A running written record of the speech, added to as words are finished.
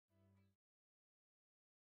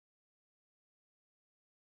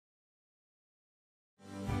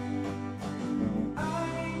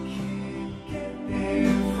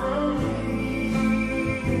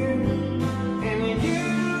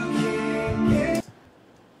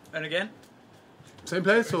And again? Same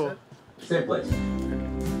place or? Same place.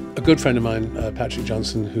 A good friend of mine, Patrick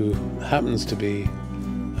Johnson, who happens to be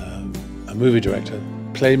a movie director,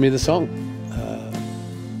 played me the song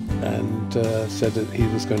and said that he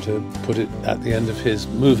was going to put it at the end of his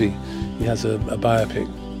movie. He has a biopic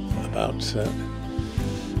about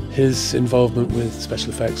his involvement with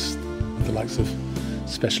special effects, the likes of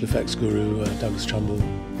special effects guru Douglas Trumbull,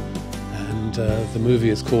 and the movie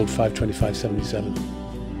is called 5/25/77,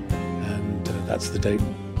 and that's the date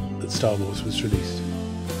that Star Wars was released.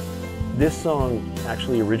 This song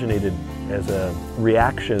actually originated as a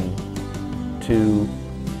reaction to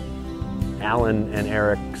Alan and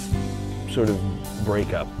Eric's sort of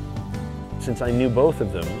breakup. Since I knew both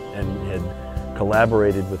of them and had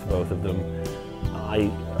collaborated with both of them,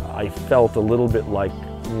 I felt a little bit like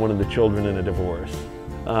one of the children in a divorce.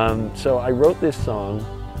 So I wrote this song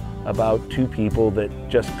about two people that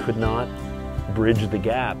just could not bridge the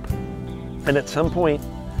gap. And at some point,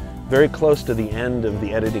 very close to the end of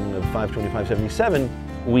the editing of 5/25/77,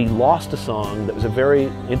 we lost a song that was a very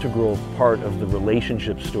integral part of the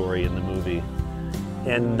relationship story in the movie.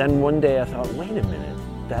 And then one day I thought, wait a minute,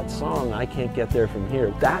 that song, I Can't Get There From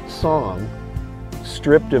Here, that song,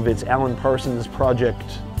 stripped of its Alan Parsons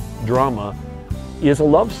Project drama, is a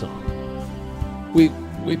love song. We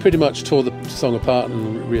pretty much tore the song apart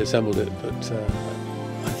and reassembled it, but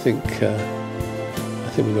I think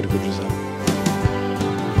we got a good result.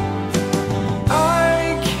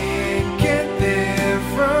 I can't get there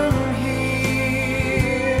from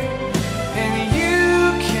here, and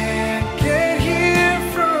you can't get here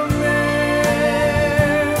from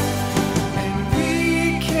there, and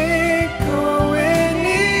we can't go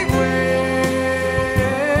anywhere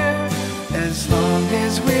as long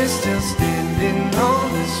as we're still standing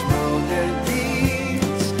on this road that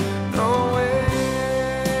leads nowhere.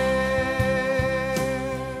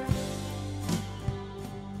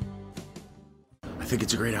 I think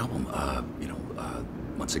it's a great album.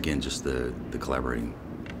 Once again, just the collaborating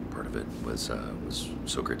part of it was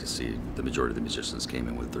so great to see. The majority of the musicians came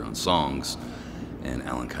in with their own songs, and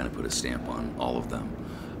Alan kind of put a stamp on all of them,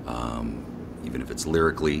 even if it's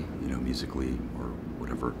lyrically, musically, or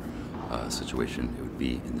whatever situation it would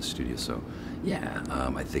be in the studio. So, yeah,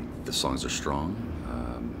 I think the songs are strong.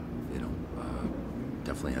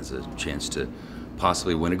 Definitely has a chance to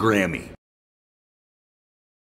possibly win a Grammy.